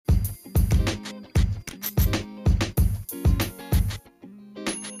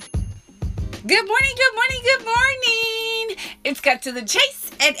Good morning, good morning, good morning. It's Cut to the Chase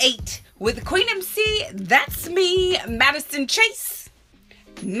at 8 with Queen MC. That's me, Madison Chase.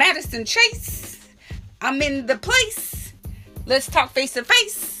 Madison Chase. I'm in the place. Let's talk face to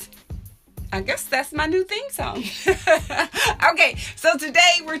face. I guess that's my new theme song. Okay, so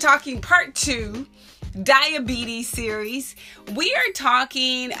today we're talking part 2, diabetes series. We are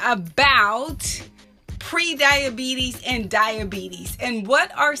talking about pre-diabetes and diabetes, and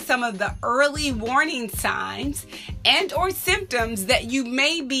what are some of the early warning signs and or symptoms that you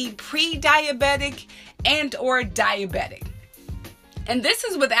may be pre-diabetic and or diabetic. And this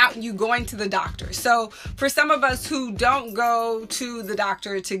is without you going to the doctor. So for some of us who don't go to the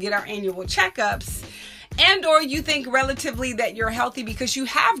doctor to get our annual checkups, and or you think relatively that you're healthy because you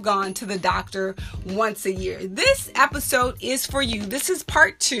have gone to the doctor once a year, this episode is for you. This is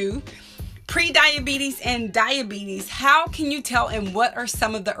part 2. Pre-diabetes and diabetes. How can you tell, and what are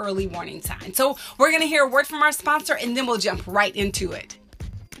some of the early warning signs? So we're going to hear a word from our sponsor and then we'll jump right into it.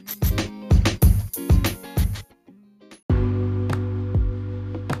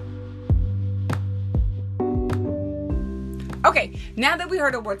 Okay, now that we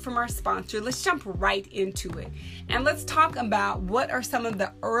heard a word from our sponsor, let's jump right into it. And let's talk about what are some of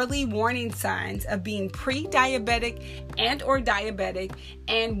the early warning signs of being pre-diabetic and or diabetic,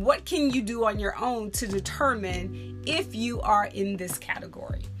 and what can you do on your own to determine if you are in this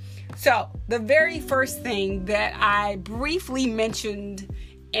category. So the very first thing that I briefly mentioned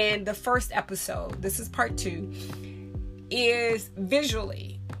in the first episode, this is part 2, is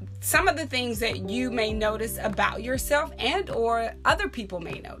visually. Some of the things that you may notice about yourself and or other people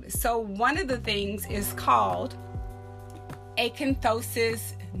may notice. So one of the things is called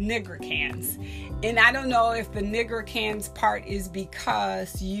acanthosis nigricans. And I don't know if the nigricans part is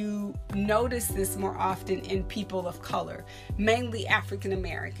because you notice this more often in people of color, mainly African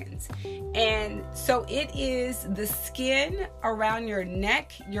Americans. And so it is the skin around your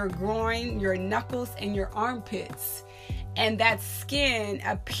neck, your groin, your knuckles, and your armpits. And that skin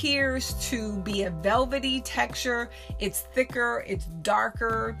appears to be a velvety texture. It's thicker, it's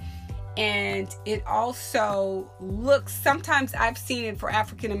darker, and it also looks, sometimes I've seen it for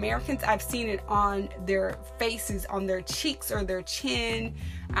African Americans, I've seen it on their faces, on their cheeks or their chin,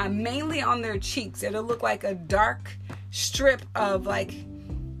 mainly on their cheeks. It'll look like a dark strip of like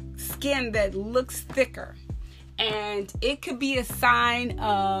skin that looks thicker. And it could be a sign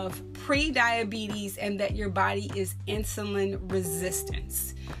of pre-diabetes and that your body is insulin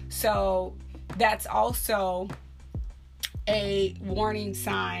resistant. So that's also a warning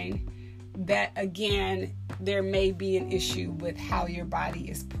sign that, again, there may be an issue with how your body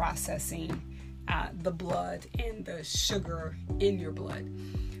is processing the blood and the sugar in your blood.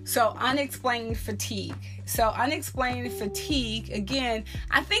 So unexplained fatigue. So unexplained fatigue, again,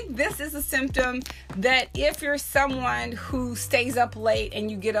 I think this is a symptom that if you're someone who stays up late and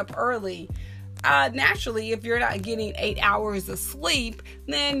you get up early, naturally, if you're not getting 8 hours of sleep,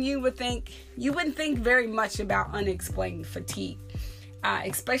 then you wouldn't think very much about unexplained fatigue.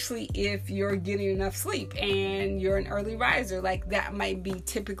 Especially if you're getting enough sleep and you're an early riser, like that might be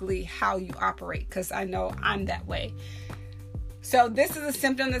typically how you operate, because I know I'm that way. So this is a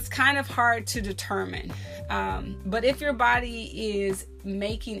symptom that's kind of hard to determine. But if your body is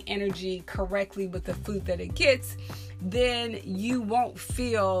making energy correctly with the food that it gets, then you won't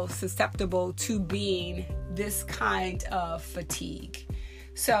feel susceptible to being this kind of fatigue.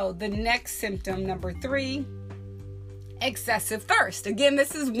 So the next symptom, number 3, excessive thirst. Again,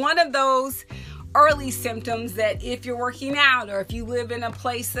 this is one of those early symptoms that if you're working out or if you live in a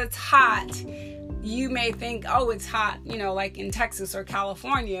place that's hot, you may think, oh, it's hot, like in Texas or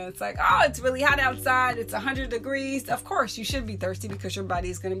California. It's like, oh, it's really hot outside. It's 100 degrees. Of course, you should be thirsty because your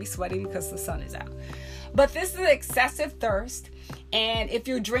body is going to be sweating because the sun is out. But this is excessive thirst. And if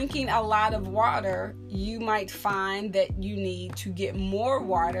you're drinking a lot of water, you might find that you need to get more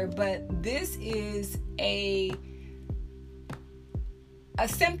water. But this is a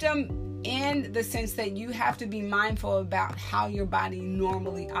symptom in the sense that you have to be mindful about how your body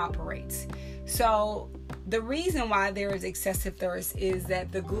normally operates. So the reason why there is excessive thirst is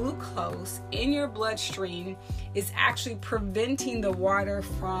that the glucose in your bloodstream is actually preventing the water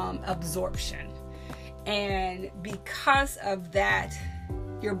from absorption. And because of that,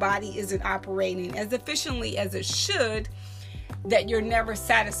 your body isn't operating as efficiently as it should, that you're never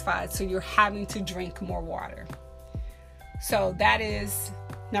satisfied. So you're having to drink more water. So that is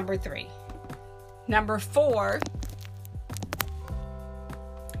number 3. Number 4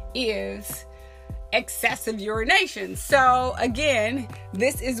 is excessive urination. So again,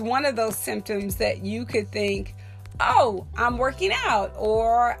 this is one of those symptoms that you could think, oh, I'm working out,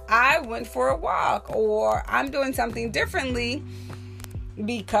 or I went for a walk, or I'm doing something differently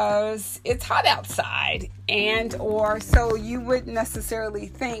because it's hot outside. And or so you wouldn't necessarily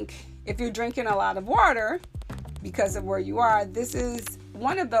think, if you're drinking a lot of water because of where you are, this is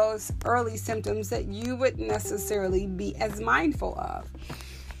one of those early symptoms that you wouldn't necessarily be as mindful of.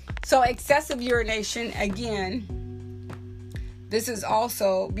 So excessive urination, again, this is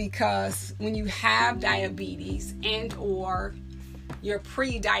also because when you have diabetes and or you're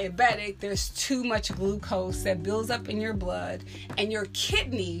pre-diabetic, there's too much glucose that builds up in your blood, and your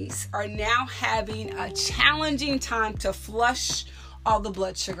kidneys are now having a challenging time to flush all the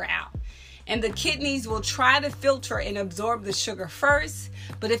blood sugar out. And the kidneys will try to filter and absorb the sugar first,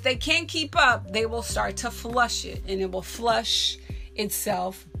 but if they can't keep up, they will start to flush it, and it will flush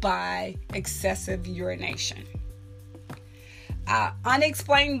itself by excessive urination.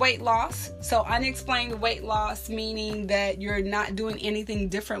 Unexplained weight loss. So unexplained weight loss meaning that you're not doing anything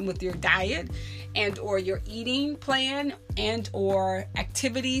different with your diet and or your eating plan and or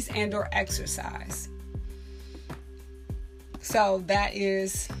activities and or exercise. So that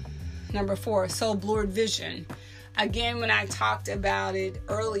is number 4. So blurred vision. Again, when I talked about it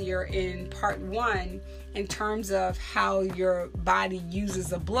earlier in part 1, in terms of how your body uses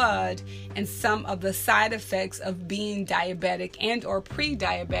the blood and some of the side effects of being diabetic and or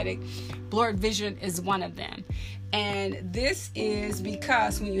pre-diabetic, blurred vision is one of them. And this is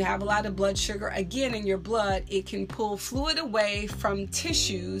because when you have a lot of blood sugar, again, in your blood, it can pull fluid away from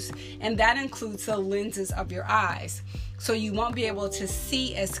tissues, and that includes the lenses of your eyes. So you won't be able to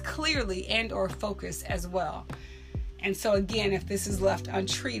see as clearly and or focus as well. And so again, if this is left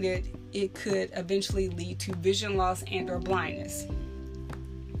untreated, it could eventually lead to vision loss and or blindness.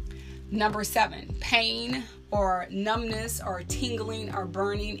 Number 7, pain or numbness or tingling or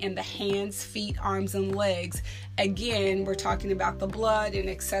burning in the hands, feet, arms, and legs. Again, we're talking about the blood and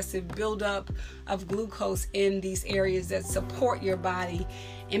excessive buildup of glucose in these areas that support your body.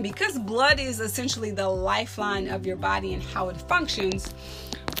 And because blood is essentially the lifeline of your body and how it functions,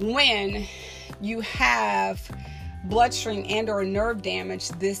 when you have bloodstream and or nerve damage,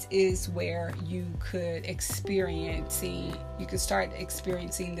 this is where you could start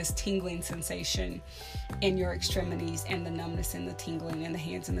experiencing this tingling sensation in your extremities and the numbness and the tingling in the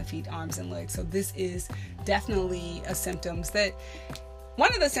hands and the feet, arms, and legs. So this is definitely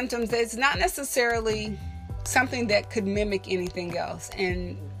one of the symptoms that is not necessarily something that could mimic anything else,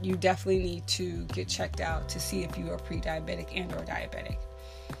 and you definitely need to get checked out to see if you are pre-diabetic and or diabetic.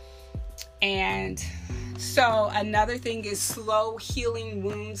 And so another thing is slow healing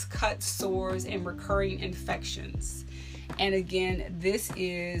wounds, cuts, sores, and recurring infections. And again,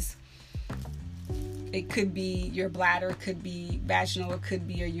 it could be your bladder, it could be vaginal, it could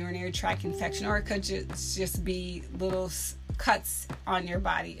be a urinary tract infection, or it could just be little cuts on your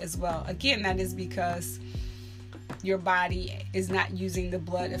body as well. Again, that is because your body is not using the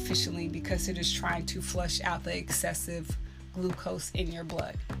blood efficiently because it is trying to flush out the excessive glucose in your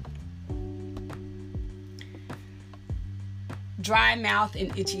blood. Dry mouth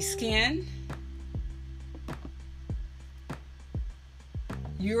and itchy skin,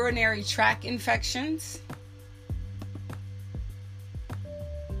 urinary tract infections,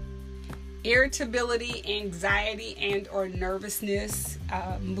 irritability, anxiety, and or nervousness,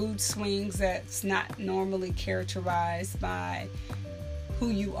 mood swings that's not normally characterized by who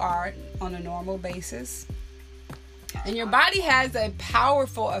you are on a normal basis. And your body has a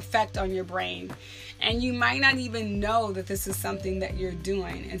powerful effect on your brain, and you might not even know that this is something that you're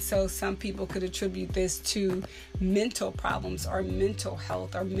doing. And so some people could attribute this to mental problems or mental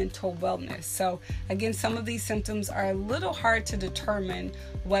health or mental wellness. So again, some of these symptoms are a little hard to determine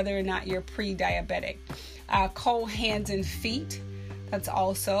whether or not you're pre-diabetic. Cold hands and feet. That's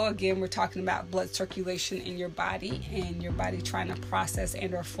also, again, we're talking about blood circulation in your body and your body trying to process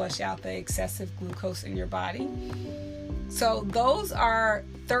and or flush out the excessive glucose in your body. So those are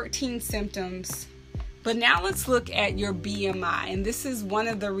 13 symptoms. But now let's look at your BMI. And this is one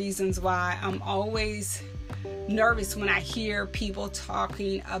of the reasons why I'm always nervous when I hear people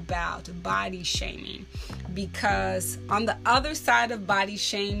talking about body shaming. Because on the other side of body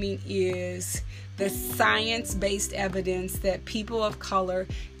shaming is the science-based evidence that people of color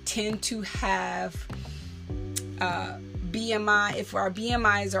tend to have BMI. If our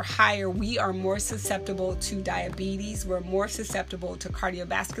BMIs are higher, we are more susceptible to diabetes. We're more susceptible to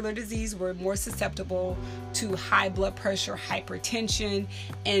cardiovascular disease. We're more susceptible to high blood pressure, hypertension,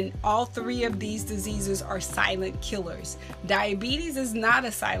 and all three of these diseases are silent killers. Diabetes is not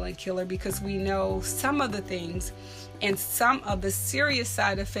a silent killer because we know some of the things and some of the serious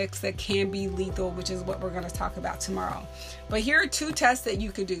side effects that can be lethal, which is what we're going to talk about tomorrow. But here are 2 tests that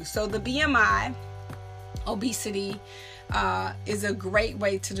you could do. So the BMI, obesity, is a great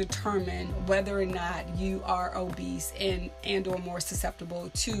way to determine whether or not you are obese and or more susceptible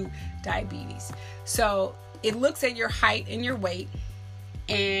to diabetes. So it looks at your height and your weight.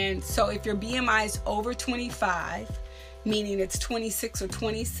 And so if your BMI is over 25, meaning it's 26 or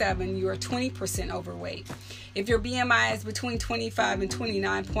 27, you are 20% overweight. If your BMI is between 25 and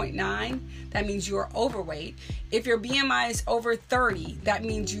 29.9, that means you are overweight. If your BMI is over 30, that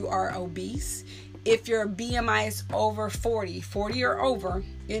means you are obese. If your BMI is over 40 or over,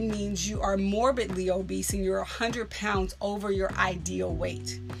 it means you are morbidly obese and you're 100 pounds over your ideal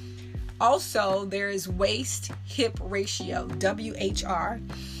weight. Also, there is waist-hip ratio, WHR.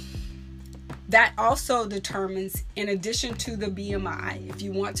 That also determines, in addition to the BMI, if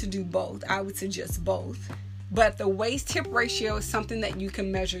you want to do both, I would suggest both. But the waist-hip ratio is something that you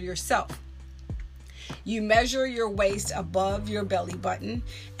can measure yourself. You measure your waist above your belly button,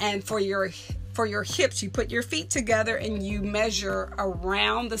 and for your hips, you put your feet together and you measure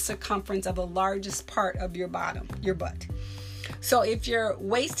around the circumference of the largest part of your bottom, your butt. So if your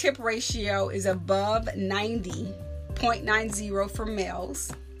waist-hip ratio is above 90.90 for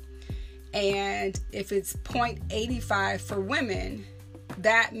males, and if it's 0.85 for women,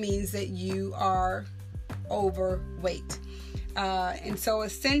 that means that you are overweight. And so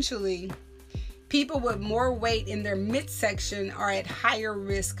essentially, people with more weight in their midsection are at higher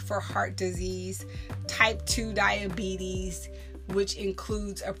risk for heart disease, type 2 diabetes, which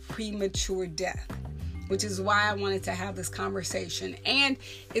includes a premature death, which is why I wanted to have this conversation. And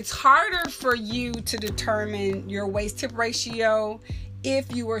it's harder for you to determine your waist-hip ratio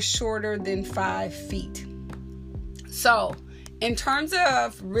if you are shorter than 5 feet. So in terms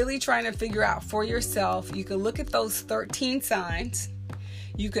of really trying to figure out for yourself, you can look at those 13 signs.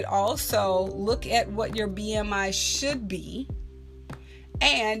 You could also look at what your BMI should be.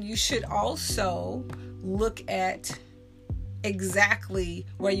 And you should also look at exactly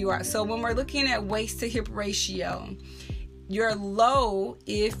where you are. So when we're looking at waist to hip ratio, you're low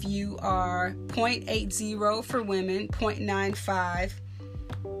if you are 0.80 for women, 0.95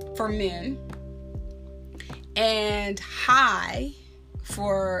 for men, and high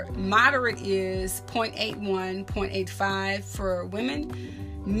for moderate is 0.81, 0.85 for women,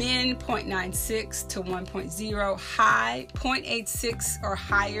 men 0.96 to 1.0, high 0.86 or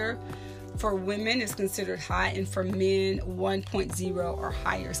higher for women is considered high, and for men 1.0 or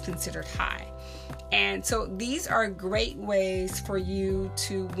higher is considered high. And so these are great ways for you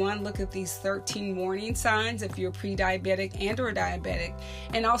to, one, look at these 13 warning signs if you're pre-diabetic and or diabetic,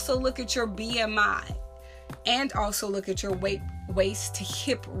 and also look at your BMI, and also look at your waist to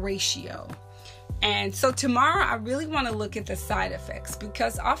hip ratio. And so tomorrow I really want to look at the side effects,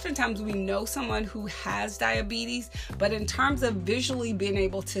 because oftentimes we know someone who has diabetes, but in terms of visually being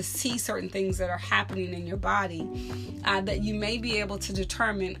able to see certain things that are happening in your body, that you may be able to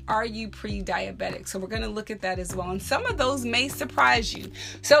determine, are you pre-diabetic? So we're going to look at that as well. And some of those may surprise you.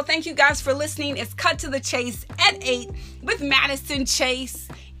 So thank you guys for listening. It's Cut to the Chase at 8 with Madison Chase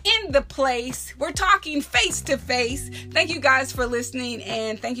in the place. We're talking face to face. Thank you guys for listening,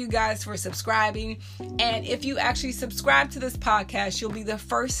 and thank you guys for subscribing. And if you actually subscribe to this podcast, you'll be the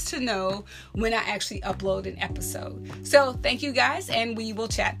first to know when I actually upload an episode. So thank you guys, and we will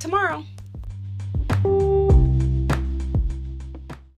chat tomorrow.